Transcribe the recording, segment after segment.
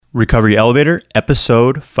Recovery Elevator,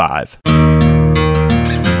 Episode 5.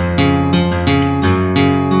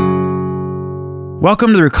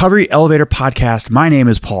 Welcome to the Recovery Elevator Podcast. My name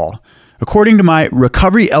is Paul. According to my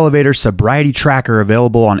Recovery Elevator sobriety tracker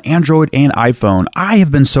available on Android and iPhone, I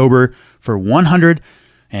have been sober for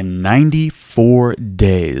 194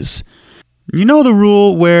 days. You know the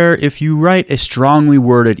rule where if you write a strongly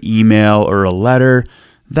worded email or a letter,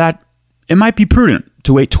 that it might be prudent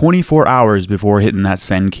to wait 24 hours before hitting that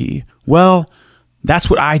send key. Well, that's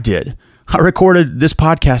what I did. I recorded this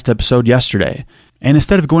podcast episode yesterday, and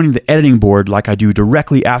instead of going to the editing board like I do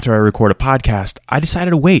directly after I record a podcast, I decided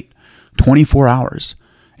to wait 24 hours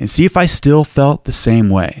and see if I still felt the same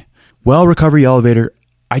way. Well, Recovery Elevator,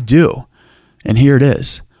 I do. And here it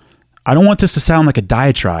is. I don't want this to sound like a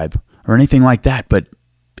diatribe or anything like that, but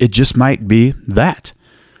it just might be that.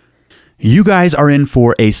 You guys are in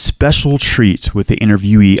for a special treat with the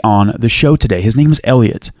interviewee on the show today. His name is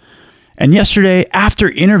Elliot. And yesterday,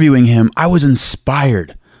 after interviewing him, I was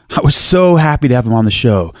inspired. I was so happy to have him on the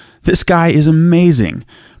show. This guy is amazing.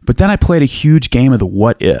 But then I played a huge game of the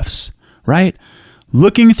what ifs, right?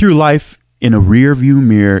 Looking through life in a rearview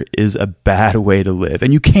mirror is a bad way to live.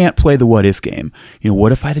 And you can't play the what if game.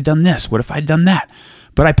 What if I'd have done this? What if I'd done that?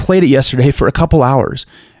 But I played it yesterday for a couple hours,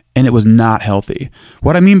 and it was not healthy.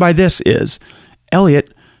 What I mean by this is,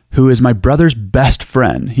 Elliot, who is my brother's best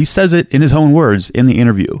friend, he says it in his own words in the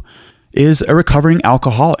interview, is a recovering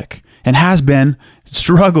alcoholic and has been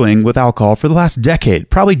struggling with alcohol for the last decade,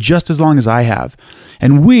 probably just as long as I have.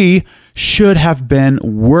 And we should have been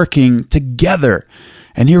working together.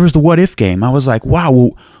 And here was the what if game. I was like, wow,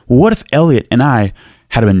 well, what if Elliot and I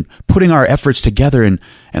had been putting our efforts together and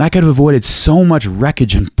I could have avoided so much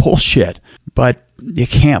wreckage and bullshit. But you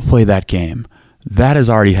can't play that game. That has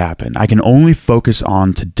already happened. I can only focus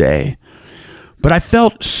on today. But I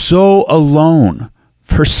felt so alone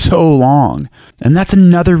for so long. And that's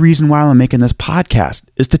another reason why I'm making this podcast,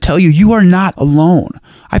 is to tell you, you are not alone.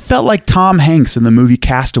 I felt like Tom Hanks in the movie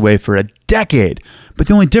Castaway for a decade. But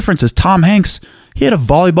the only difference is Tom Hanks, he had a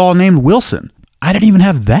volleyball named Wilson. I didn't even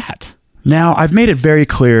have that. Now, I've made it very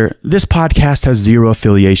clear, this podcast has zero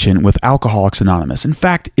affiliation with Alcoholics Anonymous. In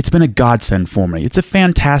fact, it's been a godsend for me. It's a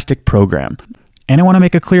fantastic program. And I want to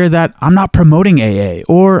make it clear that I'm not promoting AA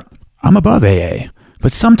or I'm above AA.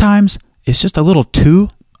 But sometimes it's just a little too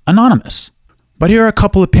anonymous. But here are a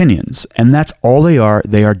couple opinions, and that's all they are.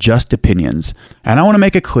 They are just opinions. And I want to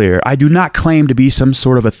make it clear, I do not claim to be some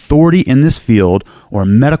sort of authority in this field or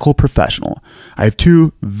medical professional. I have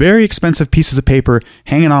two very expensive pieces of paper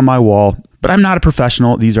hanging on my wall, but I'm not a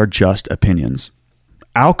professional. These are just opinions.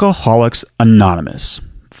 Alcoholics Anonymous.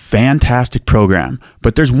 Fantastic program.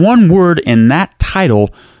 But there's one word in that title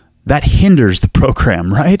that hinders the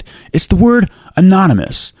program, right? It's the word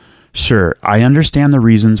anonymous. Sure, I understand the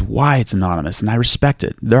reasons why it's anonymous, and I respect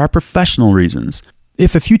it. There are professional reasons.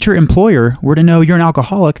 If a future employer were to know you're an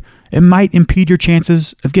alcoholic, it might impede your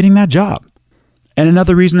chances of getting that job. And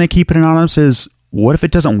another reason they keep it anonymous is, what if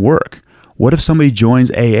it doesn't work? What if somebody joins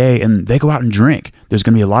AA and they go out and drink? There's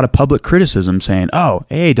going to be a lot of public criticism saying, oh,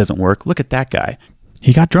 AA doesn't work. Look at that guy.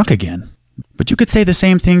 He got drunk again. But you could say the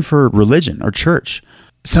same thing for religion or church.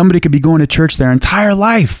 Somebody could be going to church their entire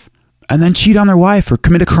life and then cheat on their wife or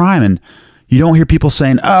commit a crime. And you don't hear people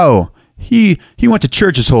saying, oh, he went to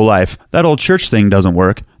church his whole life. That old church thing doesn't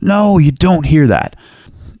work. No, you don't hear that.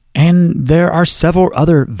 And there are several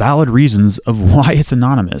other valid reasons of why it's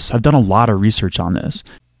anonymous. I've done a lot of research on this.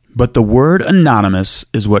 But the word anonymous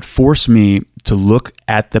is what forced me to look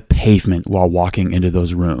at the pavement while walking into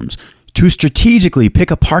those rooms, to strategically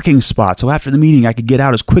pick a parking spot so after the meeting I could get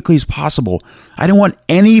out as quickly as possible. I didn't want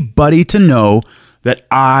anybody to know that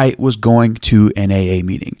I was going to an AA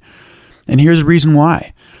meeting. And here's the reason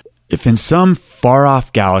why. If in some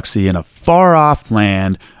far-off galaxy in a far-off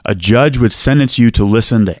land, a judge would sentence you to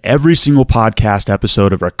listen to every single podcast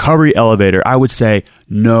episode of Recovery Elevator, I would say,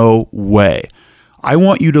 no way. I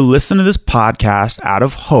want you to listen to this podcast out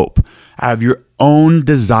of hope, out of your own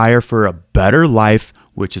desire for a better life,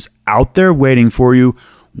 which is out there waiting for you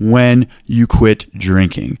when you quit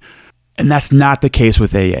drinking. And that's not the case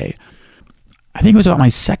with AA. I think it was about my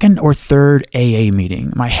second or third AA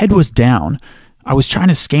meeting. My head was down. I was trying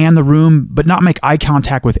to scan the room, but not make eye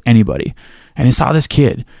contact with anybody. And I saw this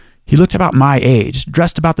kid. He looked about my age,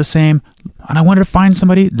 dressed about the same, and I wanted to find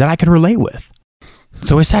somebody that I could relate with.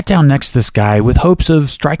 So I sat down next to this guy with hopes of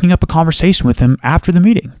striking up a conversation with him after the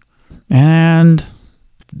meeting. And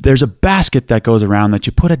there's a basket that goes around that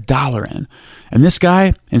you put $1 in. And this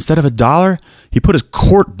guy, instead of $1, he put his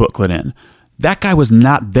court booklet in. That guy was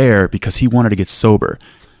not there because he wanted to get sober.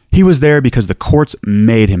 He was there because the courts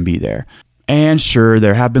made him be there. And sure,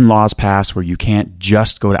 there have been laws passed where you can't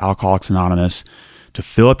just go to Alcoholics Anonymous to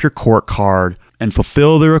fill up your court card and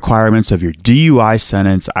fulfill the requirements of your DUI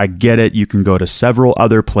sentence. I get it. You can go to several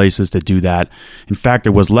other places to do that. In fact,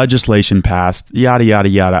 there was legislation passed, yada, yada,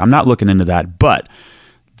 yada. I'm not looking into that, but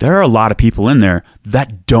there are a lot of people in there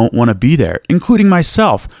that don't want to be there, including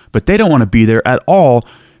myself, but they don't want to be there at all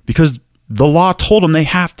because the law told them they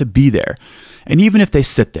have to be there. And even if they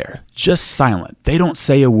sit there, just silent, they don't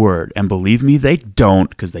say a word, and believe me, they don't,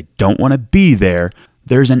 because they don't want to be there,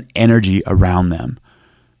 there's an energy around them.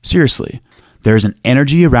 Seriously, there's an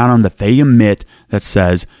energy around them that they emit that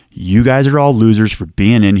says, you guys are all losers for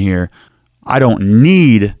being in here. I don't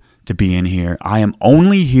need to be in here. I am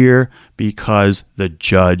only here because the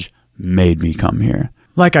judge made me come here.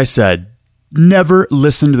 Like I said, never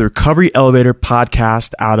listen to the Recovery Elevator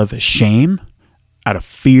podcast out of shame, out of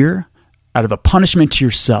fear, out of a punishment to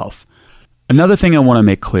yourself. Another thing I want to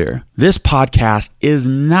make clear, this podcast is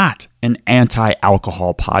not an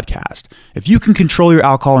anti-alcohol podcast. If you can control your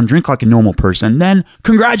alcohol and drink like a normal person, then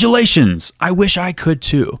congratulations. I wish I could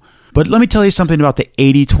too. But let me tell you something about the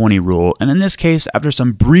 80-20 rule, and in this case, after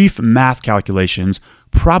some brief math calculations,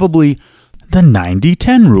 probably the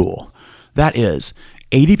 90-10 rule. That is,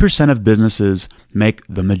 80% of businesses make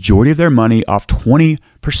the majority of their money off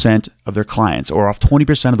 20% of their clients or off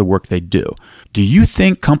 20% of the work they do. Do you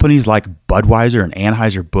think companies like Budweiser and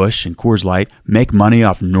Anheuser-Busch and Coors Light make money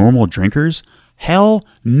off normal drinkers? Hell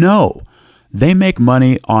no. They make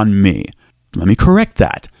money on me. Let me correct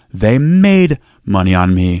that. They made money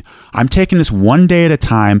on me. I'm taking this one day at a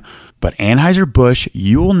time, but Anheuser-Busch,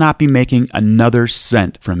 you will not be making another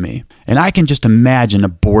cent from me. And I can just imagine a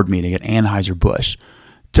board meeting at Anheuser-Busch.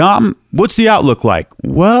 Tom, what's the outlook like?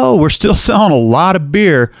 Well, we're still selling a lot of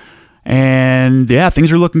beer, and yeah, things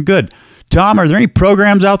are looking good. Tom, are there any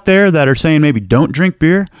programs out there that are saying maybe don't drink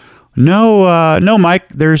beer? No, Mike.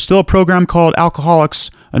 There's still a program called Alcoholics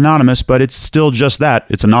Anonymous, but it's still just that.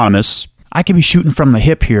 It's anonymous. I could be shooting from the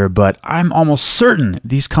hip here, but I'm almost certain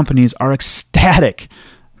these companies are ecstatic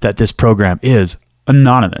that this program is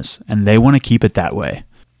anonymous, and they want to keep it that way.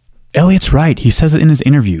 Elliot's right. He says it in his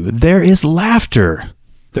interview. There is laughter.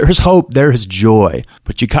 There is hope. There is joy.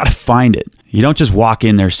 But you got to find it. You don't just walk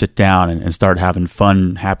in there, sit down, and start having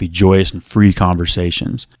fun, happy, joyous, and free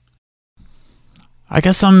conversations. I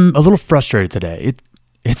guess I'm a little frustrated today.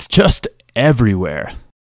 It's just everywhere.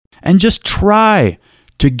 And just try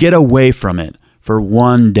to get away from it for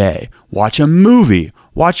one day. Watch a movie.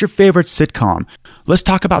 Watch your favorite sitcom. Let's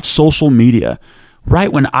talk about social media.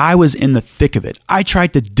 Right when I was in the thick of it, I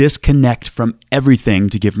tried to disconnect from everything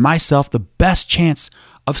to give myself the best chance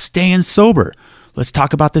of staying sober. Let's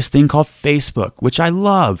talk about this thing called Facebook, which I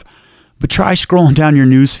love. But try scrolling down your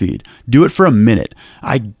newsfeed. Do it for a minute.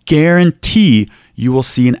 I guarantee you will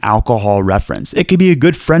see an alcohol reference. It could be a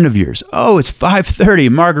good friend of yours. Oh, it's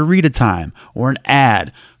 5:30, margarita time. Or an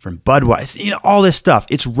ad from Budweiser. All this stuff.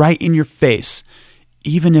 It's right in your face.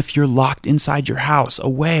 Even if you're locked inside your house,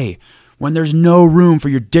 away, when there's no room for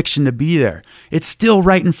your addiction to be there, it's still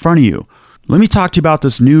right in front of you. Let me talk to you about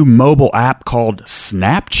this new mobile app called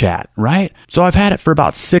Snapchat, right? So I've had it for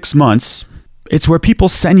about 6 months. It's where people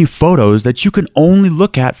send you photos that you can only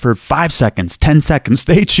look at for 5 seconds, 10 seconds.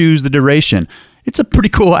 They choose the duration. It's a pretty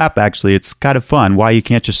cool app, actually. It's kind of fun. Why you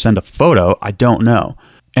can't just send a photo, I don't know.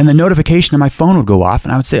 And the notification on my phone would go off,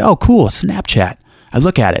 and I would say, oh, cool, Snapchat. I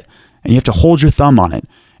look at it, and you have to hold your thumb on it,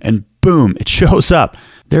 and boom, it shows up.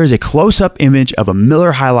 There is a close-up image of a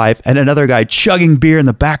Miller High Life and another guy chugging beer in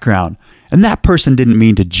the background. And that person didn't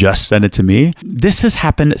mean to just send it to me. This has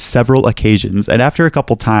happened several occasions, and after a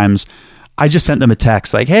couple times, I just sent them a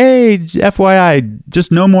text like, hey, FYI,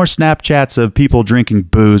 just no more Snapchats of people drinking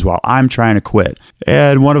booze while I'm trying to quit.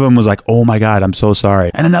 And one of them was like, oh my God, I'm so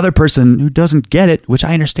sorry. And another person who doesn't get it, which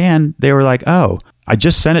I understand, they were like, oh, I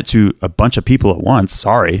just sent it to a bunch of people at once,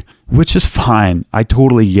 sorry, which is fine. I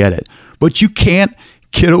totally get it. But you can't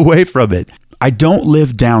get away from it. I don't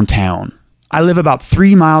live downtown. I live about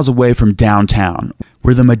 3 miles away from downtown,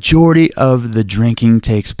 where the majority of the drinking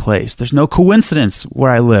takes place. There's no coincidence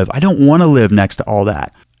where I live. I don't want to live next to all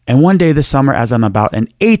that. And one day this summer, as I'm about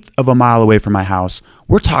 1/8 of a mile away from my house,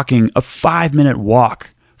 we're talking a 5-minute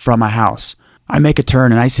walk from my house. I make a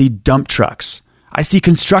turn and I see dump trucks. I see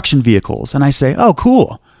construction vehicles and I say, oh,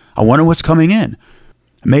 cool. I wonder what's coming in.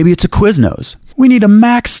 Maybe it's a Quiznos. We need a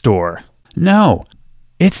Mac store. No.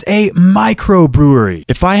 It's a microbrewery.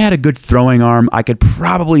 If I had a good throwing arm, I could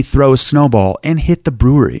probably throw a snowball and hit the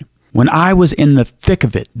brewery. When I was in the thick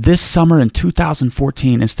of it this summer in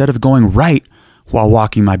 2014, instead of going right while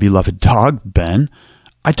walking my beloved dog, Ben,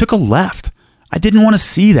 I took a left. I didn't want to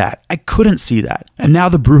see that. I couldn't see that. And now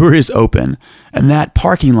the brewery is open and that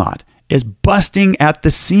parking lot is busting at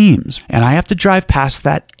the seams. And I have to drive past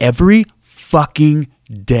that every fucking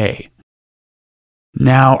day.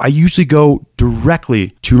 Now, I usually go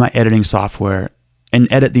directly to my editing software and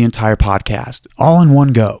edit the entire podcast all in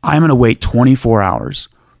one go. I'm going to wait 24 hours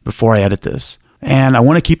before I edit this. And I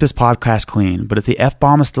want to keep this podcast clean, but if the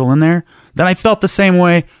F-bomb is still in there, then I felt the same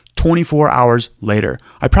way 24 hours later.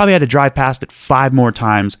 I probably had to drive past it 5 more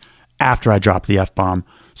times after I dropped the F-bomb.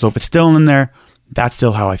 So if it's still in there, that's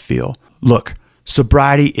still how I feel. Look,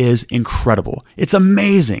 sobriety is incredible. It's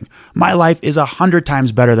amazing. My life is 100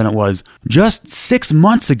 times better than it was just 6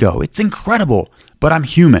 months ago. It's incredible, but I'm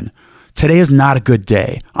human. Today is not a good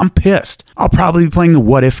day. I'm pissed. I'll probably be playing the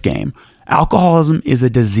what if game. Alcoholism is a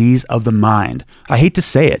disease of the mind. I hate to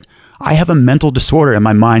say it. I have a mental disorder in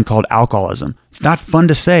my mind called alcoholism. It's not fun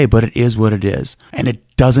to say, but it is what it is. And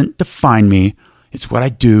it doesn't define me. It's what I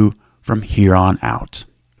do from here on out.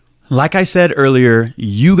 Like I said earlier,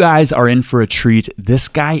 you guys are in for a treat. This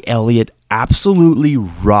guy, Elliot, absolutely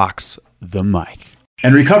rocks the mic.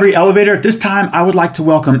 And Recovery Elevator, at this time, I would like to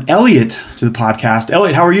welcome Elliot to the podcast.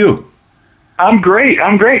 Elliot, how are you? I'm great.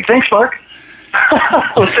 Thanks, Mark.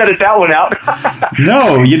 Let's edit that one out.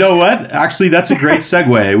 No, you know what? Actually, that's a great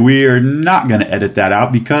segue. We're not going to edit that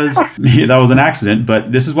out because that was an accident,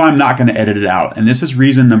 but this is why I'm not going to edit it out. And this is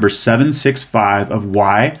reason number 765 of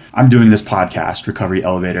why I'm doing this podcast, Recovery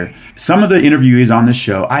Elevator. Some of the interviewees on this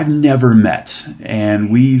show I've never met, and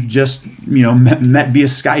we've just, met via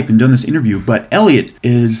Skype and done this interview, but Elliot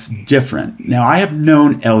is different. Now, I have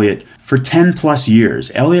known Elliot for 10 plus years.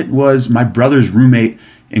 Elliot was my brother's roommate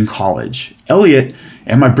in college. Elliot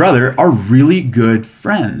and my brother are really good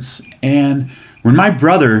friends. And when my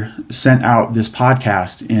brother sent out this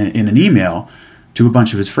podcast in an email to a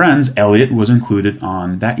bunch of his friends, Elliot was included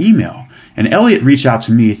on that email. And Elliot reached out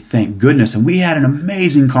to me, thank goodness, and we had an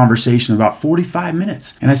amazing conversation about 45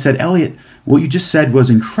 minutes. And I said, Elliot, what you just said was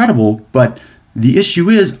incredible, but the issue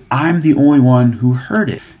is I'm the only one who heard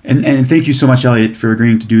it. And thank you so much, Elliot, for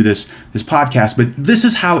agreeing to do this podcast. But this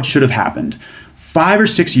is how it should have happened. 5 or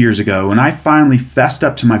 6 years ago, when I finally fessed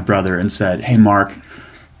up to my brother and said, hey, Mark,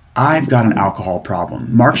 I've got an alcohol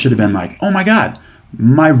problem. Mark should have been like, oh my God,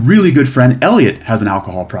 my really good friend Elliot has an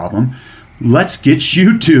alcohol problem. Let's get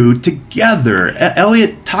you two together.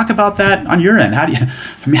 Elliot, talk about that on your end.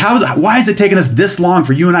 Why is it taking us this long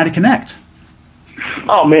for you and I to connect?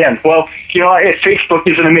 Oh, man. Well, Facebook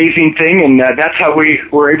is an amazing thing, and that's how we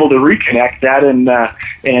were able to reconnect that and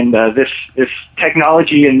this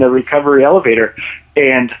technology in the Recovery Elevator.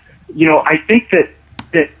 And, I think that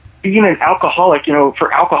being an alcoholic,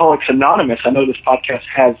 for Alcoholics Anonymous, I know this podcast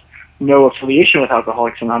has no affiliation with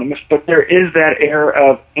Alcoholics Anonymous, but there is that air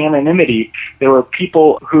of anonymity. There are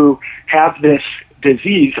people who have this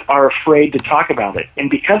disease are afraid to talk about it. And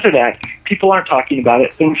because of that, people aren't talking about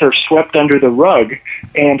it. Things are swept under the rug,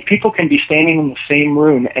 and people can be standing in the same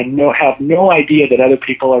room and have no idea that other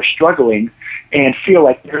people are struggling and feel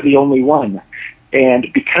like they're the only one.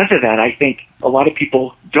 And because of that, I think a lot of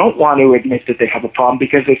people don't want to admit that they have a problem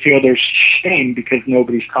because they feel there's shame because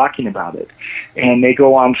nobody's talking about it. And they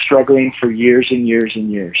go on struggling for years and years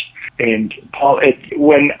and years. And Paul,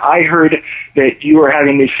 when I heard that you were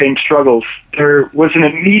having these same struggles, there was an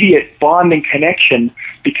immediate bond and connection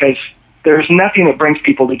because there's nothing that brings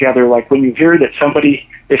people together like when you hear that somebody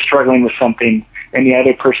is struggling with something and the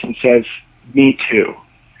other person says, me too.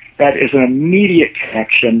 That is an immediate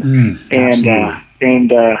connection.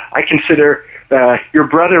 And I consider your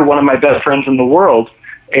brother one of my best friends in the world,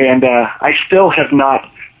 and I still have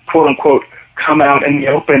not, quote unquote, come out in the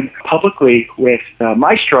open publicly with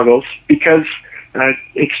my struggles because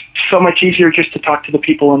it's so much easier just to talk to the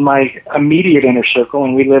people in my immediate inner circle,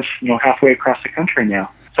 and we live halfway across the country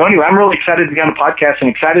now. So anyway, I'm really excited to be on the podcast and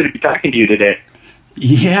excited to be talking to you today.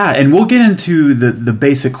 Yeah, and we'll get into the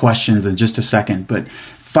basic questions in just a second, but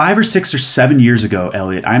 5 or 6 or 7 years ago,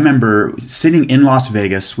 Elliot, I remember sitting in Las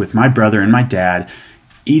Vegas with my brother and my dad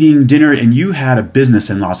eating dinner, and you had a business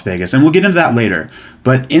in Las Vegas, and we'll get into that later.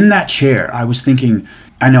 But in that chair, I was thinking,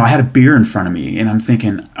 I had a beer in front of me, and I'm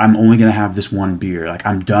thinking, I'm only going to have this one beer. Like,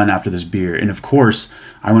 I'm done after this beer. And of course,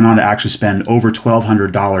 I went on to actually spend over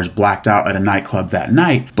 $1,200 blacked out at a nightclub that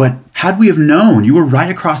night. But had we have known, you were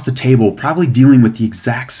right across the table, probably dealing with the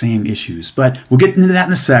exact same issues. But we'll get into that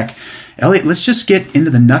in a sec. Elliot, let's just get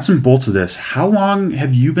into the nuts and bolts of this. How long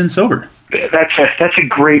have you been sober? That's a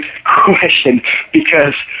great question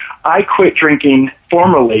because I quit drinking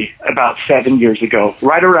formally about 7 years ago,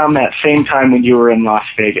 right around that same time when you were in Las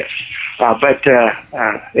Vegas. I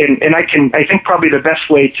think probably the best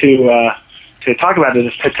way to talk about it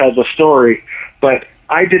is to tell the story. But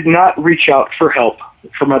I did not reach out for help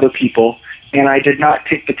from other people, and I did not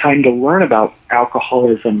take the time to learn about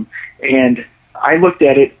alcoholism. And I looked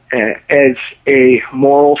at it as a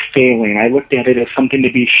moral failing. I looked at it as something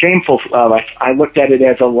to be shameful of. I looked at it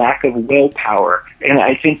as a lack of willpower. And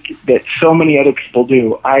I think that so many other people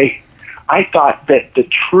do. I thought that the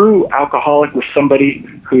true alcoholic was somebody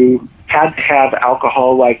who had to have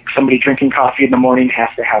alcohol, like somebody drinking coffee in the morning has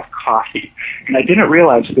to have coffee. And I didn't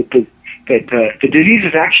realize that the disease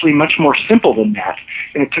is actually much more simple than that.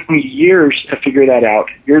 And it took me years to figure that out,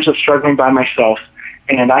 years of struggling by myself.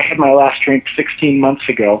 And I had my last drink 16 months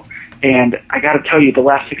ago. And I got to tell you, the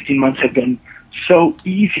last 16 months have been so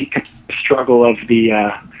easy to struggle of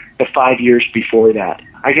the 5 years before that.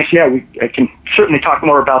 I guess, I can certainly talk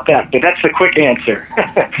more about that, but that's the quick answer.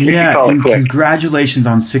 Yeah, and congratulations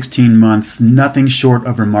on 16 months. Nothing short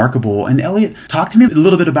of remarkable. And Elliot, talk to me a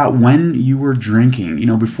little bit about when you were drinking.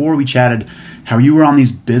 Before we chatted, how you were on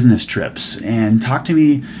these business trips, and talk to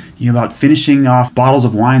me about finishing off bottles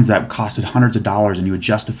of wines that costed hundreds of dollars, and you would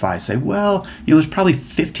say, well, there's probably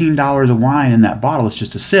 $15 of wine in that bottle. It's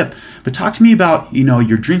just a sip. But talk to me about,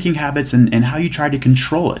 your drinking habits and how you tried to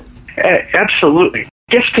control it. Absolutely.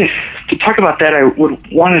 Just to talk about that, I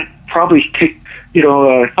would want to probably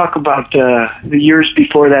talk about the years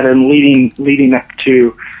before that and leading up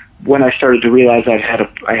to when I started to realize I had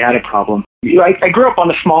a problem. I grew up on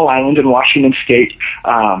a small island in Washington State,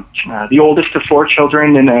 the oldest of 4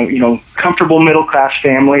 children in a comfortable middle class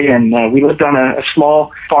family, and we lived on a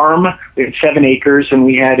small farm. We had 7 acres, and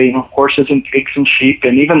we had horses and pigs and sheep,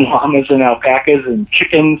 and even llamas and alpacas and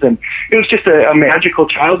chickens, and it was just a magical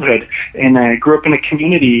childhood. And I grew up in a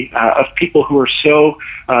community of people who were so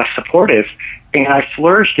supportive. And I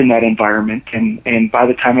flourished in that environment, and by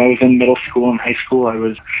the time I was in middle school and high school, I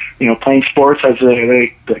was, playing sports. I was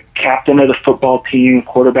the captain of the football team,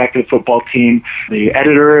 quarterback of the football team, the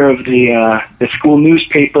editor of the school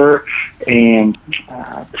newspaper, and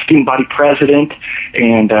the student body president,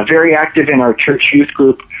 and very active in our church youth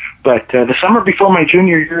group. But the summer before my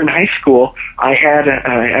junior year in high school,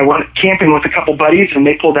 I went camping with a couple buddies, and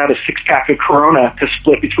they pulled out a 6-pack of Corona to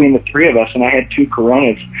split between the 3 of us, and I had 2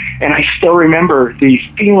 Coronas. And I still remember the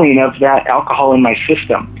feeling of that alcohol in my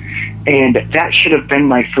system, and that should have been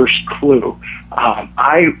my first clue.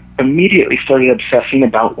 I immediately started obsessing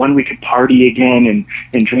about when we could party again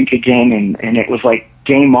and drink again, and it was like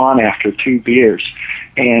game on after 2 beers.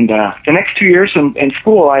 And the next 2 years in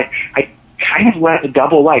school, I kind of led a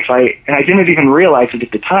double life. I didn't even realize it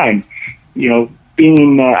at the time.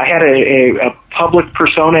 I had a public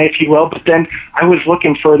persona, if you will, but then I was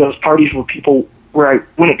looking for those parties where I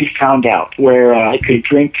wouldn't be found out, where I could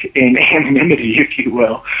drink in anonymity, if you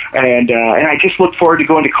will. And I just looked forward to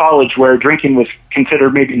going to college, where drinking was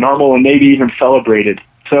considered maybe normal and maybe even celebrated.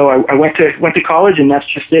 So I went to college, and that's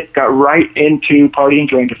just it. Got right into partying,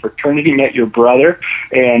 joined a fraternity, met your brother,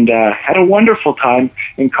 and had a wonderful time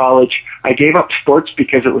in college. I gave up sports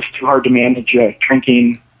because it was too hard to manage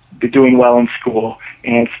drinking, doing well in school,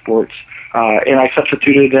 and sports. And I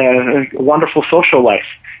substituted a wonderful social life.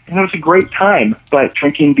 And it was a great time, but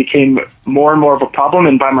drinking became more and more of a problem.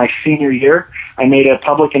 And by my senior year, I made a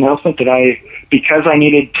public announcement that because I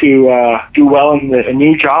needed to do well in a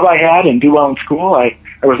new job I had and do well in school, I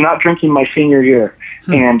was not drinking my senior year.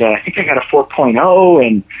 And I think I got a 4.0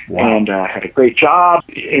 and had a great job.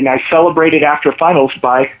 And I celebrated after finals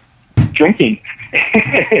by drinking.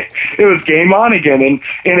 It was game on again.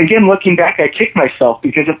 And again, looking back, I kicked myself,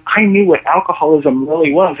 because if I knew what alcoholism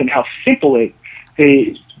really was and how simple it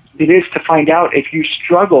is to find out if you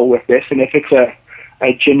struggle with this, and if it's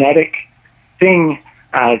a genetic thing,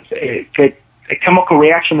 a chemical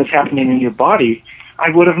reaction that's happening in your body,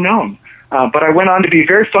 I would have known. But I went on to be a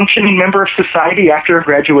very functioning member of society after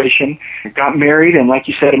graduation. I got married, and like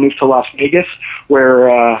you said, I moved to Las Vegas, where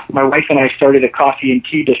my wife and I started a coffee and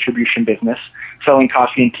tea distribution business, selling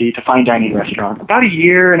coffee and tea to fine dining restaurants. About a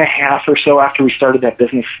year and a half or so after we started that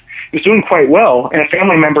business, it was doing quite well, and a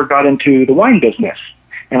family member got into the wine business.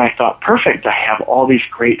 And I thought, perfect, I have all these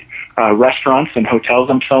great restaurants and hotels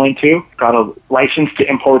I'm selling to. Got a license to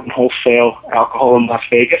import and wholesale alcohol in Las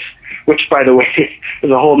Vegas, which, by the way, is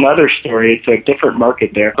a whole other story. It's a different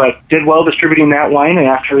market there. But did well distributing that wine, and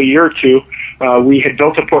after a year or two, we had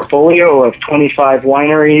built a portfolio of 25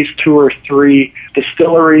 wineries, 2 or 3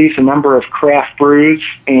 distilleries, a number of craft brews,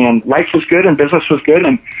 and life was good and business was good.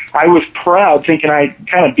 And I was proud, thinking I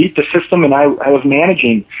kind of beat the system, and I was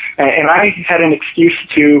managing. And I had an excuse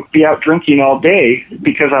to be out drinking all day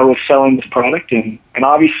because I was selling this product. And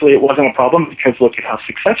obviously it wasn't a problem, because look at how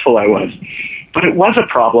successful I was. But it was a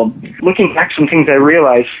problem. Looking back, some things I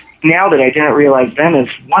realized, now that I didn't realize then is,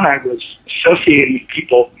 one, I was associating with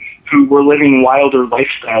people who were living wilder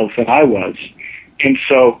lifestyles than I was. And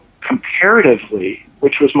so comparatively,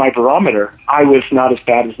 which was my barometer, I was not as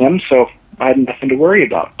bad as them, so I had nothing to worry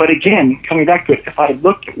about. But again, coming back to it, if I had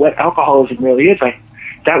looked at what alcoholism really is,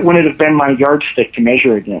 that wouldn't have been my yardstick to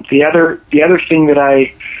measure against. The other thing that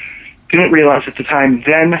I didn't realize at the time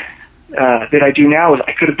then that I do now is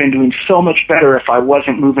I could have been doing so much better if I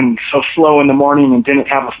wasn't moving so slow in the morning and didn't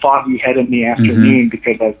have a foggy head in the afternoon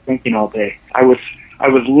because I was drinking all day. I was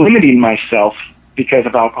limiting myself because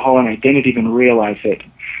of alcohol, and I didn't even realize it.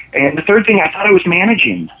 And the third thing, I thought I was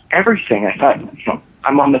managing everything. I thought,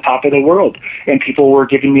 I'm on the top of the world, and people were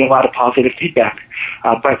giving me a lot of positive feedback.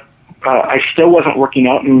 But I still wasn't working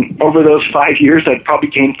out, and over those 5 years, I'd probably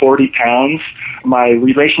gained 40 pounds. My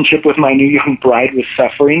relationship with my new young bride was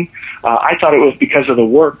suffering. I thought it was because of the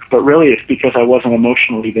work, but really it's because I wasn't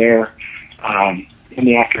emotionally there in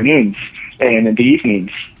the afternoons and in the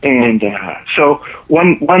evenings. And so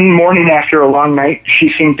one morning after a long night,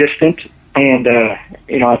 she seemed distant, and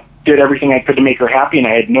I did everything I could to make her happy, and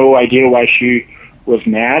I had no idea why she was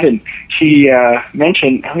mad. And she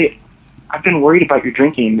mentioned, Elliot, I've been worried about your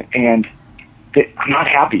drinking, and I'm not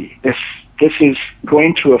happy. This is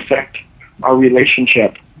going to affect our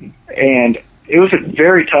relationship. And it was a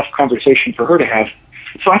very tough conversation for her to have.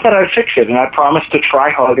 So I thought I'd fix it, and I promised to try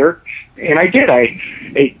harder, and I did. I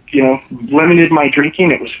limited my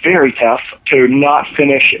drinking. It was very tough to not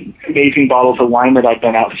finish amazing bottles of wine that I'd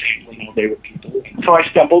been out sampling all day with people. So I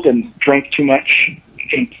stumbled and drank too much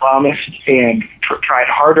and promised and tried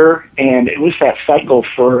harder, and it was that cycle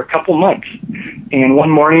for a couple months. And one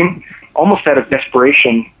morning, almost out of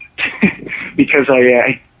desperation, because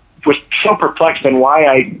I was so perplexed on why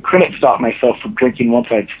I couldn't stop myself from drinking once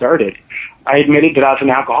I'd started, I admitted that I was an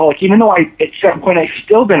alcoholic, even though at that point I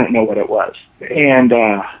still didn't know what it was. And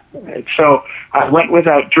so I went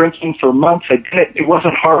without drinking for months. It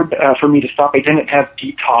wasn't hard for me to stop. I didn't have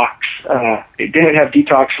detox.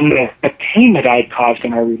 From the pain that I had caused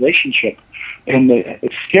in our relationship. And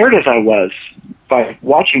as scared as I was by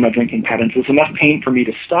watching my drinking patterns, there was enough pain for me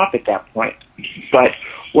to stop at that point. But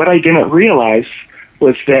what I didn't realize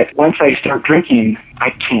was that once I start drinking, I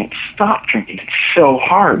can't stop drinking. It's so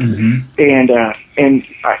hard. Mm-hmm.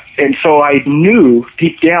 And so I knew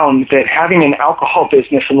deep down that having an alcohol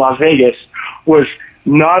business in Las Vegas was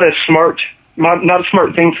not a smart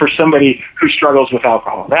thing for somebody who struggles with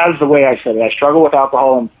alcohol. That is the way I said it. I struggle with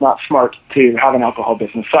alcohol, and it's not smart to have an alcohol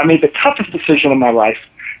business. So I made the toughest decision of my life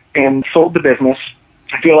and sold the business.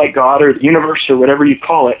 I feel like God or the universe or whatever you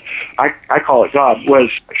call it, I call it God, was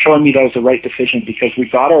showing me that was the right decision because we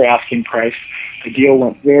got our asking price. The deal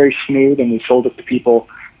went very smooth, and we sold it to people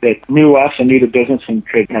that knew us and knew the business and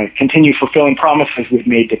could continue fulfilling promises we've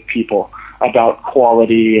made to people about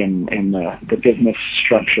quality and the business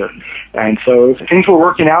structure. And so things were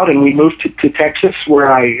working out, and we moved to Texas,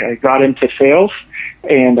 where I got into sales,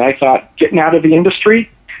 and I thought getting out of the industry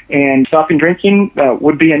and stopping drinking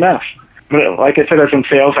would be enough. But like I said, I was in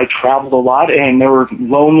sales. I traveled a lot, and there were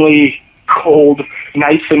lonely, cold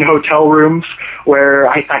nights in hotel rooms where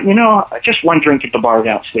I thought, just one drink at the bar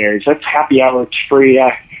downstairs. That's happy hour. It's free.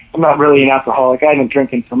 I'm not really an alcoholic. I've been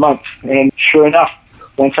drinking for months. And sure enough,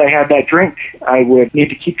 once I had that drink, I would need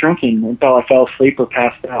to keep drinking until I fell asleep or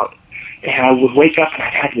passed out. And I would wake up and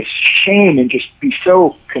I'd have this shame and just be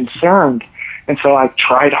so concerned. And so I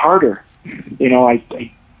tried harder.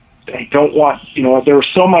 I don't want, there was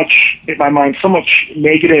so much in my mind, so much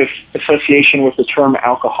negative association with the term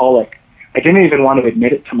alcoholic. I didn't even want to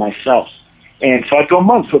admit it to myself. And so I'd go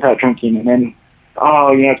months without drinking, and then,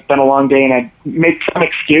 it's been a long day, and I'd make some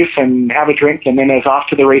excuse and have a drink, and then I was off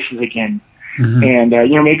to the races again. Mm-hmm. And,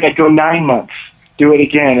 maybe I'd go 9 months, do it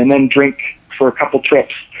again, and then drink for a couple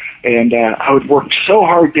trips. And I would work so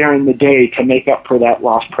hard during the day to make up for that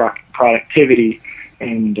lost productivity.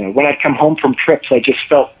 And when I'd come home from trips, I just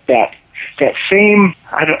felt that same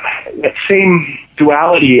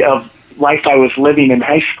duality of life I was living in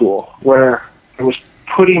high school, where I was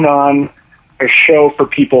putting on a show for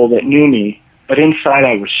people that knew me, but inside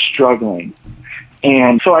I was struggling.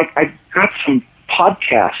 And so I got some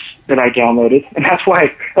podcasts that I downloaded, and that's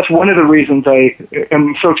one of the reasons I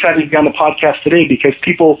am so excited to be on the podcast today, because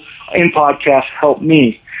people in podcasts help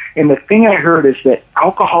me. And the thing I heard is that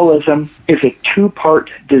alcoholism is a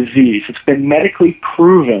 2-part disease. It's been medically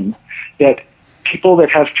proven that people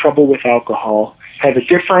that have trouble with alcohol have a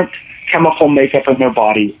different chemical makeup in their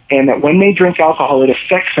body, and that when they drink alcohol, it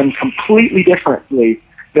affects them completely differently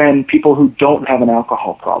than people who don't have an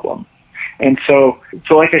alcohol problem. And so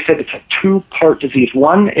like I said, it's a 2-part disease.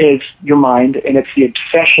 One is your mind, and it's the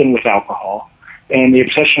obsession with alcohol. and the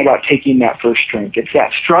obsession about taking that first drink. It's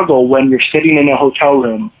that struggle when you're sitting in a hotel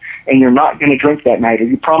room and you're not going to drink that night, or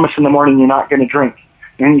you promise in the morning you're not going to drink.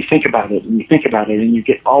 And then you think about it, and you think about it, and you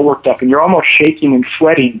get all worked up, and you're almost shaking and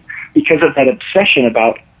sweating because of that obsession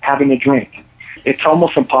about having a drink. It's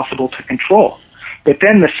almost impossible to control. But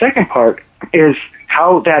then the second part is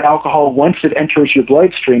how that alcohol, once it enters your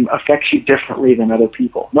bloodstream, affects you differently than other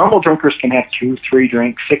people. Normal drinkers can have 2, 3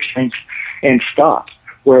 drinks, 6 drinks, and stop.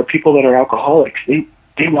 Where people that are alcoholics, they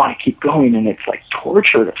want to keep going, and it's like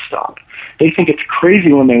torture to stop. They think it's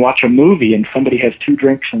crazy when they watch a movie and somebody has 2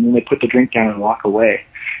 drinks and then they put the drink down and walk away.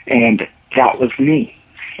 And that was me.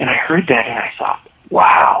 And I heard that and I thought,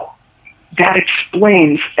 wow, that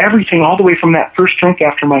explains everything all the way from that first drink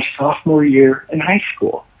after my sophomore year in high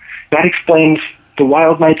school. That explains the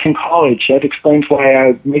wild nights in college. That explains why I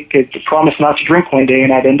would make a promise not to drink one day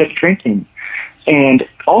and I'd end up drinking. And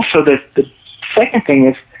also the second thing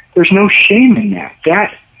is there's no shame in that.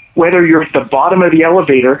 That whether you're at the bottom of the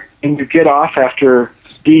elevator and you get off after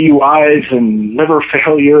DUIs and liver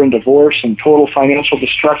failure and divorce and total financial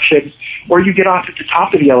destruction, or you get off at the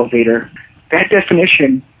top of the elevator, that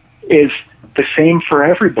definition is the same for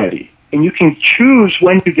everybody. And you can choose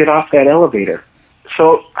when you get off that elevator.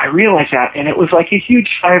 So I realized that, and it was like a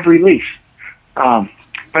huge sigh of relief.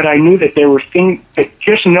 But I knew that there were things that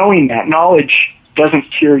just knowing that knowledge doesn't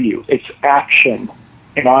cure you. It's action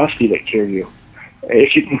and honesty that cure you,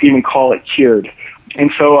 if you can even call it cured.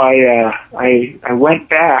 And so I went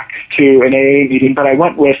back to an AA meeting, but I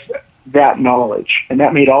went with that knowledge, and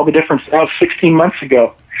that made all the difference. That was 16 months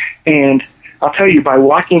ago. And I'll tell you, by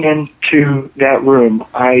walking into that room,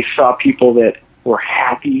 I saw people that were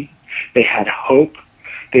happy. They had hope.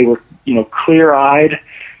 They were, clear-eyed.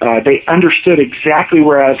 They understood exactly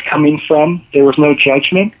where I was coming from. There was no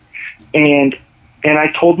judgment. And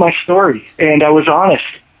I told my story, and I was honest,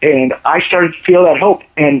 and I started to feel that hope.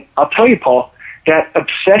 And I'll tell you, Paul, that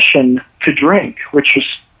obsession to drink, which was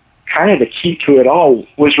kind of the key to it all,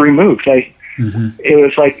 was removed. It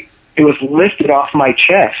was like it was lifted off my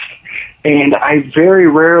chest, and I very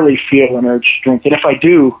rarely feel an urge to drink. And if I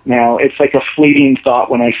do now, it's like a fleeting thought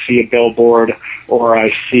when I see a billboard or I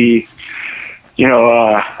see,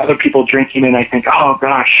 other people drinking, and I think, oh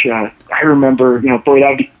gosh, I remember, boy, that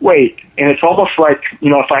would be, wait. And it's almost like,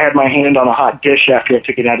 if I had my hand on a hot dish after I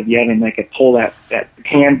took it out of the oven, I could pull that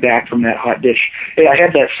hand back from that hot dish. I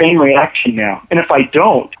had that same reaction now. And if I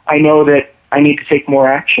don't, I know that I need to take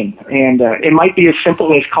more action. And it might be as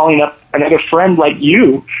simple as calling up another friend like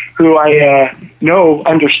you, who I know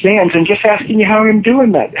understands, and just asking you how you're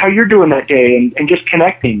doing that day, and just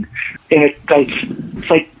connecting. And it's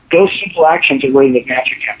like those simple actions are where the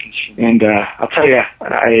magic happens. And I'll tell you,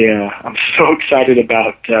 I'm so excited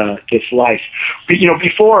about this life. But,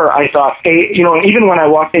 before I thought, even when I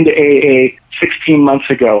walked into AA 16 months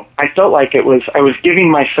ago, I felt like I was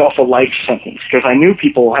giving myself a life sentence, because I knew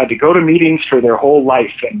people had to go to meetings for their whole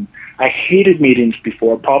life, and I hated meetings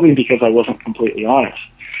before, probably because I wasn't completely honest.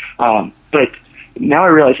 But now I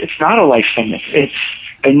realize it's not a life sentence. It's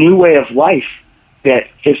a new way of life that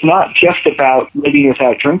is not just about living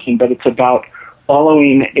without drinking, but it's about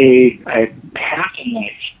following a path in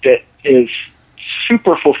life that is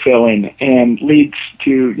super fulfilling and leads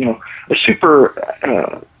to, a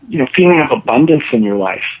super, feeling of abundance in your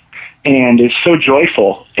life, and is so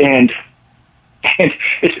joyful. And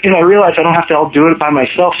I realize I don't have to all do it by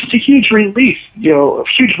myself. It's a huge relief, a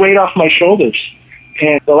huge weight off my shoulders.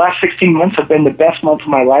 And the last 16 months have been the best months of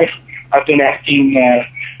my life. I've been acting,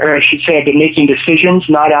 or I should say I've been making decisions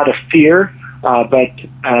not out of fear,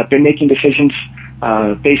 but been making decisions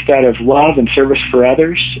based out of love and service for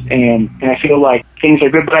others. And I feel like things are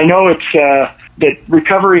good. But I know it's that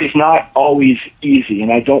recovery is not always easy,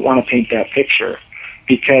 and I don't want to paint that picture,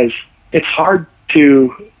 because it's hard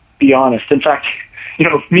to be honest. In fact,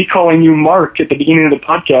 me calling you Mark at the beginning of the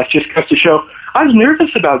podcast just goes to show I was nervous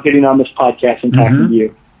about getting on this podcast and talking to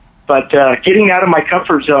you. But getting out of my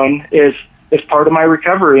comfort zone is part of my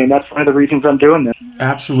recovery, and that's one of the reasons I'm doing this.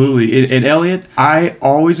 Absolutely. And Elliot, I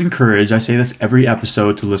always encourage, I say this every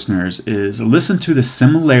episode to listeners, is listen to the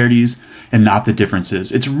similarities and not the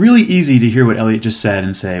differences. It's really easy to hear what Elliot just said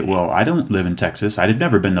and say, well, I don't live in Texas. I'd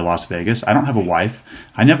never been to Las Vegas. I don't have a wife.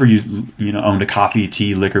 I never owned a coffee,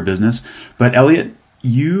 tea, liquor business. But Elliot,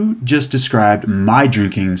 you just described my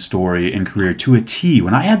drinking story and career to a T.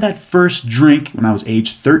 When I had that first drink when I was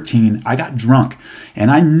age 13, I got drunk, and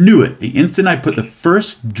I knew it. The instant I put the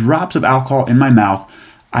first drops of alcohol in my mouth,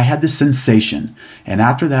 I had this sensation. And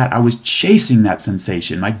after that, I was chasing that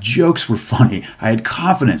sensation. My jokes were funny. I had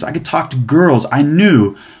confidence. I could talk to girls. I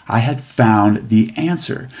knew I had found the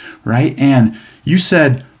answer, right? And you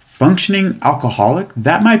said functioning alcoholic,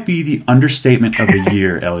 that might be the understatement of the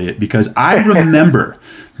year, Elliot, because I remember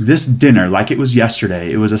this dinner like it was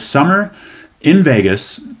yesterday. It was a summer in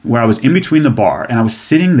Vegas where I was in between the bar and I was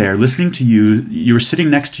sitting there listening to you. You were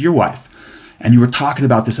sitting next to your wife and you were talking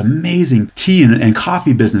about this amazing tea and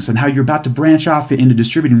coffee business and how you're about to branch off into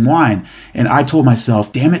distributing wine. And I told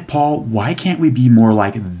myself, damn it, Paul, why can't we be more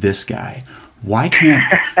like this guy? Why can't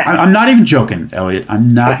I'm not even joking, Elliot.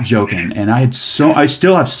 I'm not joking. And I still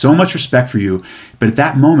have so much respect for you. But at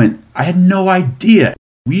that moment, I had no idea.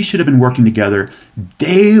 We should have been working together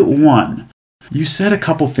day one. You said a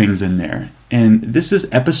couple things in there. And this is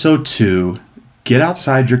episode 2, Get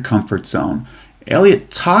Outside Your Comfort Zone.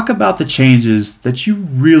 Elliot, talk about the changes that you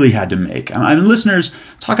really had to make. And listeners,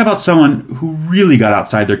 talk about someone who really got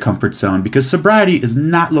outside their comfort zone, because sobriety is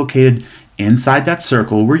not located inside that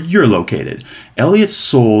circle where you're located. Elliot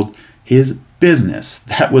sold his business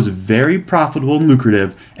that was very profitable and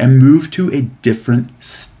lucrative and moved to a different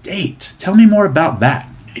state. Tell me more about that.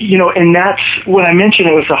 And that's when I mentioned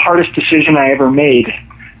it was the hardest decision I ever made.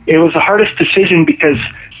 It was the hardest decision because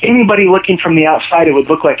anybody looking from the outside, it would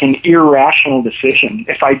look like an irrational decision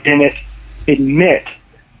if I didn't admit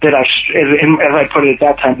that as I put it at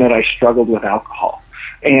that time, that I struggled with alcohol.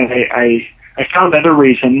 And I found other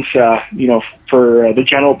reasons, for the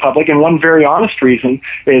general public. And one very honest reason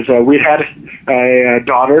is we'd had a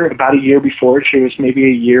daughter about a year before. She was maybe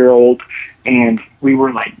a year old. And we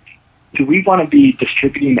were like, do we want to be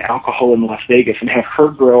distributing alcohol in Las Vegas and have her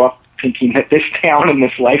grow up thinking that this town and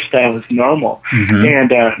this lifestyle is normal? Mm-hmm.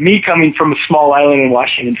 And me coming from a small island in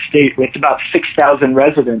Washington State with about 6,000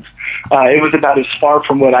 residents, it was about as far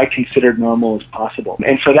from what I considered normal as possible.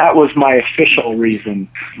 And so that was my official reason,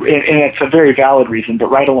 and it's a very valid reason, but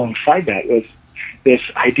right alongside that was this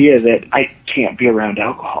idea that I can't be around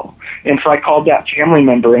alcohol. And so I called that family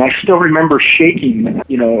member, and I still remember shaking,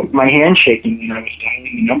 my hand shaking when I was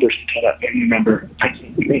dialing the numbers to tell that family member, I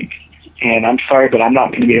can't drink. And I'm sorry, but I'm not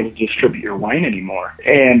going to be able to distribute your wine anymore.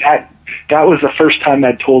 And that was the first time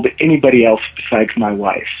I'd told anybody else besides my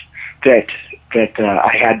wife that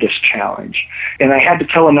I had this challenge. And I had to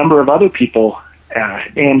tell a number of other people,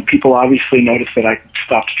 and people obviously noticed that I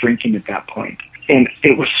stopped drinking at that point. And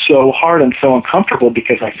it was so hard and so uncomfortable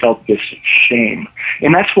because I felt this shame.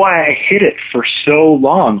 And that's why I hid it for so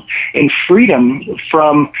long. And freedom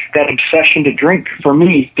from that obsession to drink, for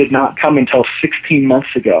me, did not come until 16 months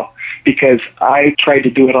ago, because I tried to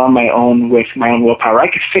do it on my own with my own willpower. I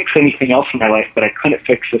could fix anything else in my life, but I couldn't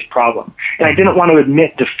fix this problem. And I didn't want to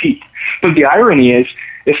admit defeat. But the irony is,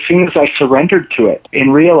 as soon as I surrendered to it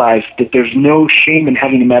and realized that there's no shame in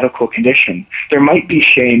having a medical condition, there might be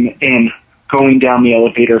shame in going down the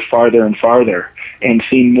elevator farther and farther and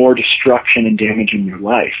seeing more destruction and damage in your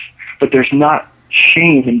life. But there's not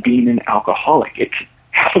shame in being an alcoholic.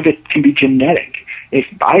 Half of it can be genetic.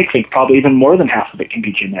 I think probably even more than half of it can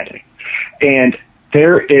be genetic. And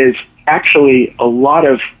there is actually a lot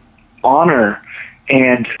of honor,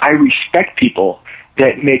 and I respect people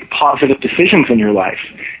that make positive decisions in your life.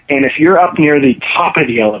 And if you're up near the top of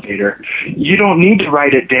the elevator, you don't need to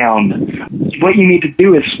write it down. What you need to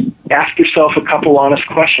do is ask yourself a couple honest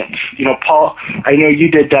questions. Paul, I know you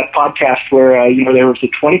did that podcast where, there was the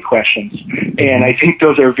 20 questions, and I think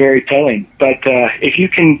those are very telling. But if you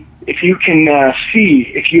can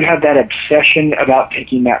see if you have that obsession about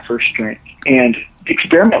taking that first drink, and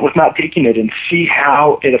experiment with not taking it and see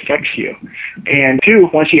how it affects you. And 2,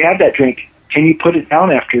 once you have that drink, can you put it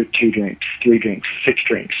down after 2 drinks, 3 drinks, 6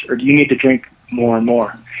 drinks, or do you need to drink more and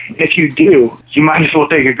more? If you do, you might as well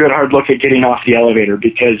take a good hard look at getting off the elevator,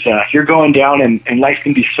 because you're going down, and life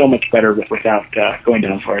can be so much better without going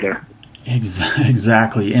down farther.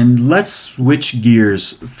 Exactly. And let's switch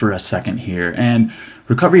gears for a second here. And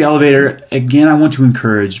Recovery Elevator, again, I want to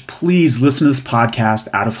encourage, please listen to this podcast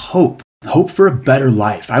out of hope. Hope for a better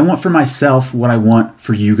life. I want for myself what I want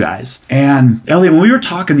for you guys. And Elliot, when we were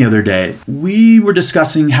talking the other day, we were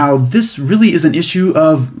discussing how this really is an issue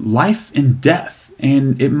of life and death.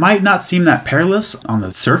 And it might not seem that perilous on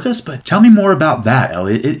the surface, but tell me more about that,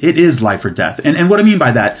 Elliot. It is life or death. And what I mean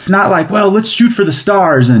by that, it's not like, well, let's shoot for the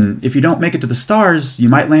stars, and if you don't make it to the stars, you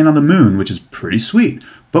might land on the moon, which is pretty sweet.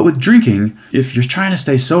 But with drinking, if you're trying to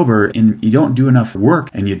stay sober and you don't do enough work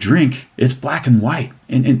and you drink, it's black and white.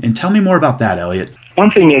 And tell me more about that, Elliot.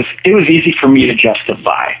 One thing is, it was easy for me to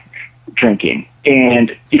justify drinking.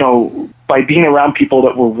 And, by being around people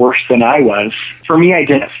that were worse than I was, for me, I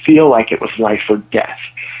didn't feel like it was life or death.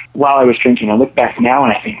 While I was drinking, I look back now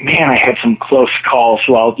and I think, man, I had some close calls.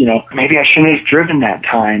 Well, maybe I shouldn't have driven that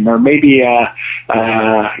time, or maybe,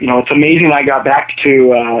 it's amazing I got back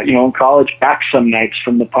to, in college, back some nights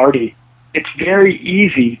from the party. it's very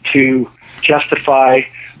easy to justify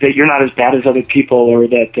that you're not as bad as other people, or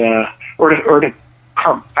that,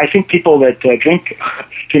 I think people that drink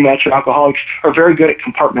too much, or alcoholics, are very good at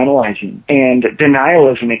compartmentalizing. And denial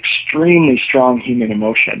is an extremely strong human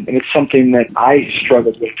emotion. And it's something that I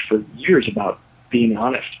struggled with for years, about being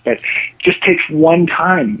honest. But it just takes one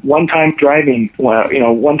time driving,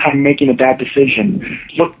 one time making a bad decision.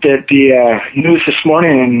 Looked at the news this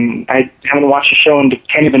morning, and I haven't watched the show and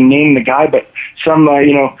can't even name the guy, but some,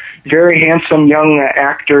 very handsome young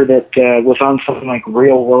actor that was on something like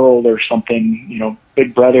Real World or something,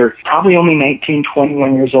 Big Brother, probably only 19,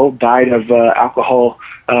 21 years old, died of alcohol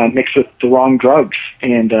mixed with the wrong drugs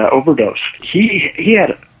and overdosed. He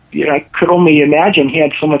had, I could only imagine he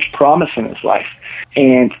had so much promise in his life.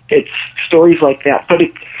 And it's stories like that.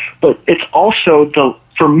 But it's also,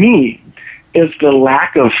 for me, is the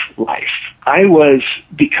lack of life. I was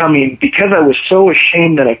becoming, because I was so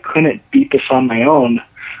ashamed that I couldn't beat this on my own,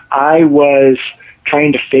 I was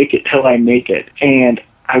trying to fake it till I make it. And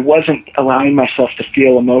I wasn't allowing myself to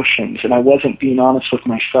feel emotions, and I wasn't being honest with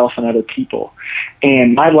myself and other people.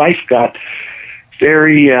 And my life got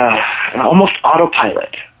very, almost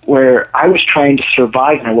autopilot, where I was trying to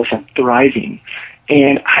survive and I wasn't thriving.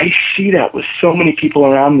 And I see that with so many people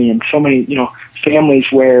around me, and so many,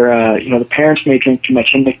 families where, the parents may drink too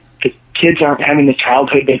much, and the kids aren't having the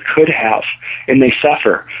childhood they could have, and they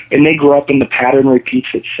suffer, and they grow up and the pattern repeats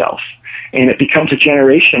itself, and it becomes a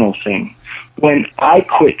generational thing. When I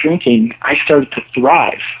quit drinking, I started to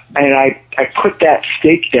thrive, and I put that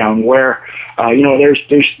stake down where,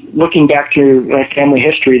 there's looking back to my family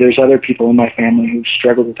history, there's other people in my family who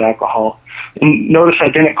struggled with alcohol. And notice I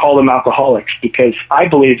didn't call them alcoholics, because I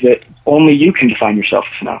believe that only you can define yourself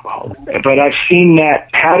as an alcoholic. But I've seen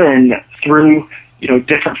that pattern through,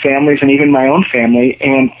 different families and even my own family,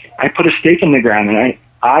 and I put a stake in the ground, and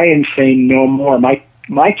I am saying no more.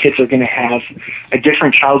 My kids are going to have a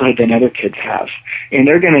different childhood than other kids have, and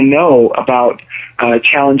they're going to know about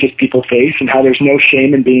challenges people face and how there's no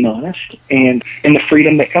shame in being honest, and the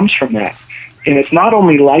freedom that comes from that. And it's not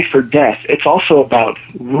only life or death, it's also about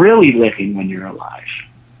really living when you're alive.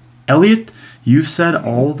 Elliot, you've said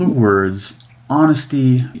all the words,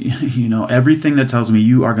 honesty, everything that tells me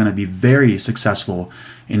you are going to be very successful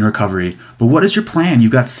in recovery. But what is your plan?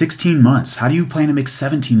 You've got 16 months. How do you plan to make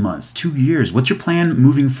 17 months, 2 years? What's your plan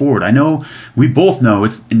moving forward? I know we both know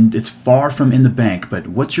it's far from in the bank, but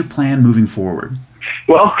what's your plan moving forward?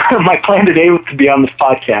 Well, my plan today was to be on this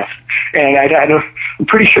podcast, and I'm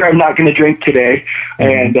pretty sure I'm not going to drink today.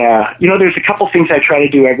 And, there's a couple things I try to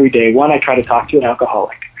do every day. One, I try to talk to an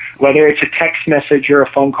alcoholic, whether it's a text message or a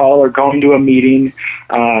phone call or going to a meeting.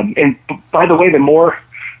 And by the way, the more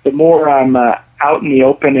I'm out in the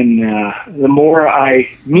open, and the more I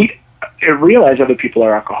realize other people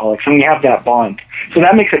are alcoholics, and we have that bond. So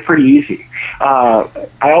that makes it pretty easy.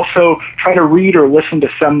 I also try to read or listen to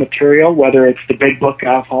some material, whether it's the big book,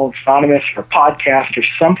 Alcoholics Anonymous, or podcast or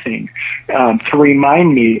something, to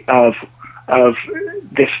remind me of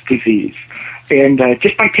this disease. And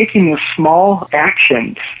just by taking the small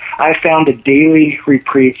actions, I found a daily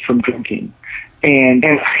reprieve from drinking. And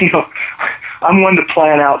I'm one to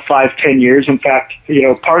plan out 5-10 years. In fact,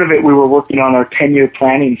 part of it, we were working on our 10-year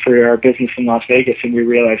planning for our business in Las Vegas, and we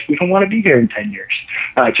realized we don't want to be here in 10 years.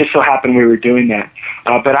 It just so happened we were doing that.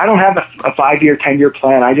 But I don't have a 5-year, 10-year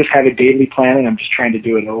plan. I just have a daily plan, and I'm just trying to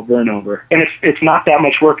do it over and over. And it's not that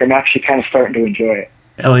much work. I'm actually kind of starting to enjoy it.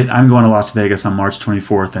 Elliot, I'm going to Las Vegas on March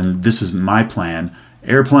 24th, and this is my plan.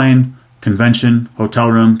 Airplane, convention,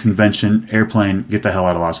 hotel room, convention, airplane, get the hell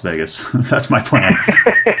out of Las Vegas. That's my plan.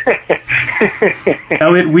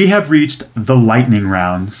 Elliot, we have reached the lightning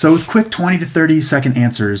round. So with quick 20 to 30 second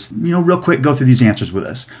answers, real quick, go through these answers with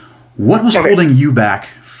us. What was holding you back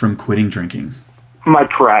from quitting drinking? My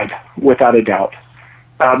pride, without a doubt.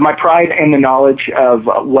 My pride and the knowledge of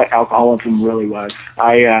what alcoholism really was.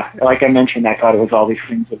 Like I mentioned, I thought it was all these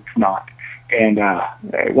things, but it's not. And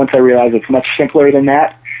once I realized it's much simpler than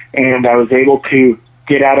that, and I was able to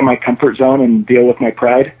get out of my comfort zone and deal with my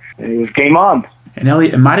pride, it was game on. And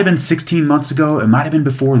Elliot, it might have been 16 months ago, it might have been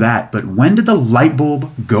before that, but when did the light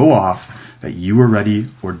bulb go off that you were ready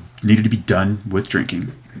or needed to be done with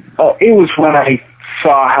drinking? It was when I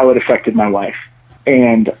saw how it affected my wife.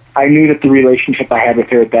 And I knew that the relationship I had with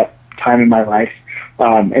her at that time in my life,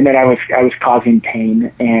 and that I was causing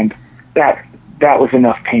pain, and that was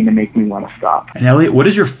enough pain to make me want to stop. And Elliot, what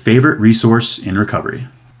is your favorite resource in recovery?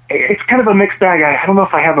 It's kind of a mixed bag. I don't know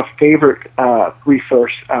if I have a favorite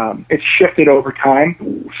resource. It's shifted over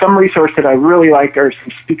time. Some resource that I really like are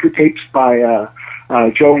some speaker tapes by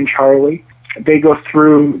Joe and Charlie. they go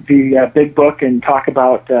through the big book and talk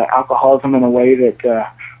about alcoholism in a way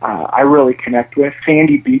that I really connect with.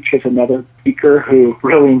 Sandy Beach is another speaker who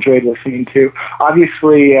really enjoyed listening to.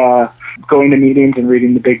 Obviously, going to meetings and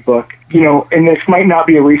reading the big book. And this might not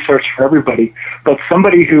be a resource for everybody, but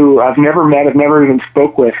somebody who I've never met, I've never even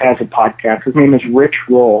spoke with, has a podcast. His name is Rich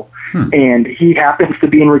Roll, and he happens to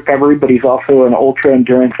be in recovery, but he's also an ultra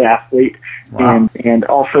endurance athlete. Wow. And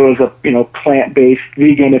also is a plant-based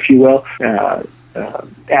vegan, if you will,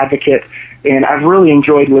 advocate. And I've really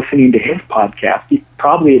enjoyed listening to his podcast. He's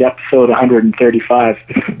probably at episode 135,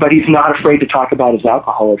 but he's not afraid to talk about his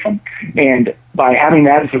alcoholism. And by having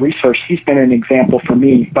that as a resource, he's been an example for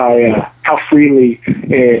me by how freely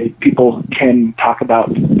people can talk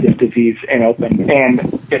about this disease in open.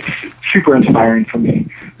 And it's super inspiring for me.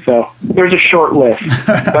 So there's a short list,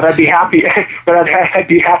 but I'd be happy. But I'd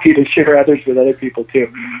be happy to share others with other people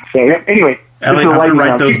too. So anyway. Elliot, I'm going to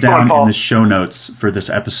write those down in the show notes for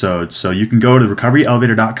this episode. So you can go to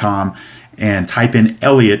recoveryelevator.com and type in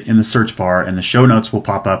Elliot in the search bar, and the show notes will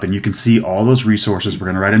pop up, and you can see all those resources. We're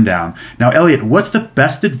going to write them down. Now, Elliot, what's the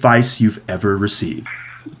best advice you've ever received?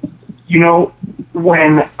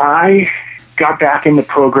 When I got back in the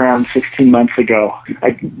program 16 months ago,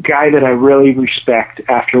 a guy that I really respect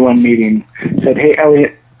after one meeting said, "Hey,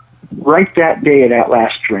 Elliot, write that day of that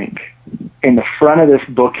last drink in the front of this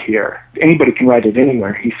book here. Anybody can write it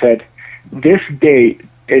anywhere." He said, "This date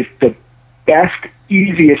is the best,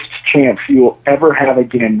 easiest chance you will ever have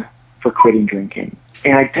again for quitting drinking."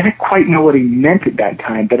 And I didn't quite know what he meant at that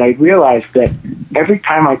time, but I realized that every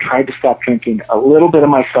time I tried to stop drinking, a little bit of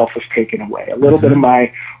myself was taken away, a little bit of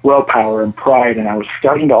my willpower and pride, and I was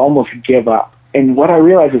starting to almost give up. And what I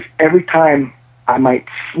realized is every time I might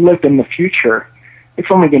slip in the future, it's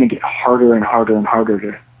only going to get harder and harder and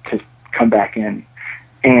harder to come back in.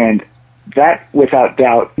 And that, without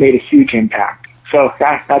doubt, made a huge impact. So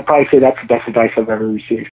I'd probably say that's the best advice I've ever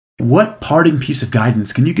received. What parting piece of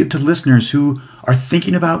guidance can you give to listeners who are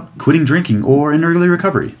thinking about quitting drinking or in early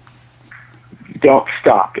recovery? Don't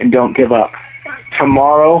stop and don't give up.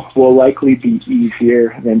 Tomorrow will likely be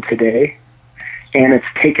easier than today, and it's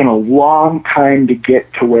taken a long time to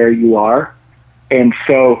get to where you are. And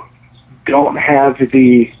so don't have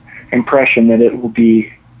the impression that it will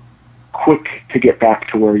be quick to get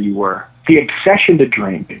back to where you were. The obsession to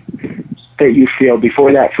drink that you feel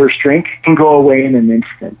before that first drink can go away in an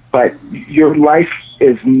instant, but your life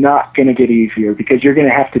is not going to get easier because you're going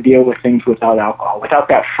to have to deal with things without alcohol, without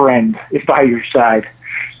that friend by your side.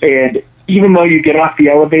 And even though you get off the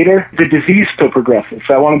elevator, the disease still progresses.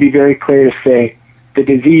 So I want to be very clear to say the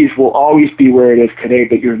disease will always be where it is today,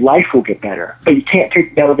 but your life will get better. But you can't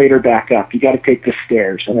take the elevator back up. You got to take the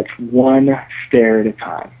stairs, and it's one stair at a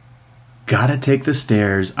time. Gotta take the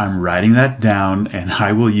stairs. I'm writing that down, and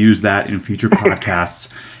I will use that in future podcasts.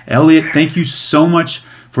 Elliot, thank you so much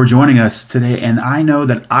for joining us today. And I know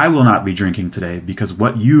that I will not be drinking today because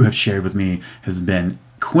what you have shared with me has been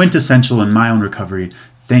quintessential in my own recovery.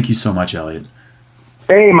 Thank you so much, Elliot.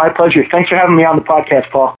 Hey, my pleasure. Thanks for having me on the podcast,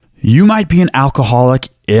 Paul. You might be an alcoholic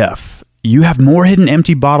if you have more hidden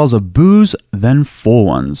empty bottles of booze than full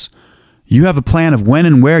ones. You have a plan of when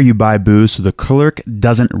and where you buy booze so the clerk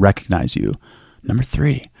doesn't recognize you. Number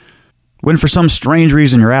 3, when for some strange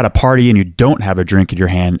reason you're at a party and you don't have a drink in your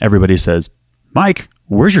hand, everybody says, "Mike,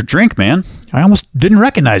 where's your drink, man? I almost didn't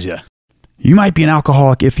recognize you." You might be an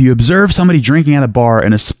alcoholic if you observe somebody drinking at a bar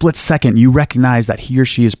in a split second, you recognize that he or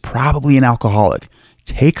she is probably an alcoholic.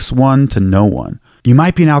 Takes one to know one. You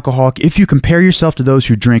might be an alcoholic if you compare yourself to those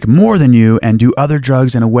who drink more than you and do other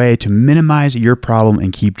drugs in a way to minimize your problem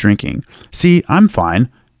and keep drinking. See, I'm fine.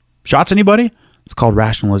 Shots, anybody? It's called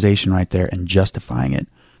rationalization right there and justifying it.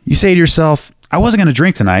 You say to yourself, I wasn't going to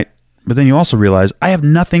drink tonight, but then you also realize I have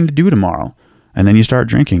nothing to do tomorrow. And then you start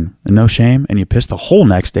drinking, and no shame, and you piss the whole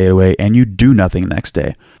next day away, and you do nothing next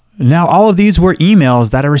day. Now, all of these were emails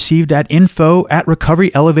that I received at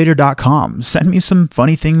info@recoveryelevator.com. Send me some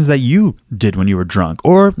funny things that you did when you were drunk,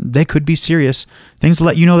 or they could be serious things to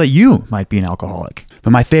let you know that you might be an alcoholic.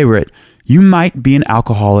 But my favorite, you might be an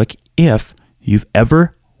alcoholic if you've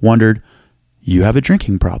ever wondered you have a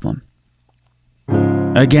drinking problem.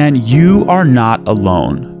 Again, you are not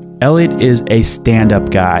alone. Elliot is a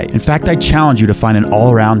stand-up guy. In fact, I challenge you to find an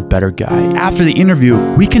all-around better guy. After the interview,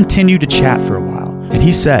 we continued to chat for a while. And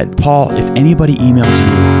he said, Paul, if anybody emails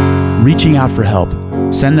you reaching out for help,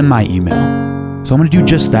 send them my email. So I'm going to do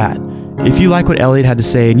just that. If you like what Elliot had to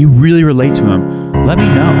say and you really relate to him, let me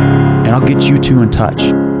know, and I'll get you two in touch.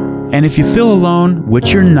 And if you feel alone,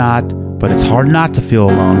 which you're not, but it's hard not to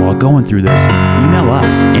feel alone while going through this, email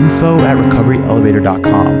us,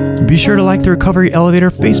 info@recoveryelevator.com. Be sure to like the Recovery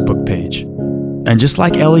Elevator Facebook page. And just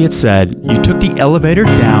like Elliot said, you took the elevator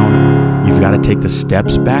down, you've got to take the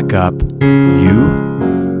steps back up.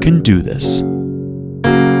 You can do this.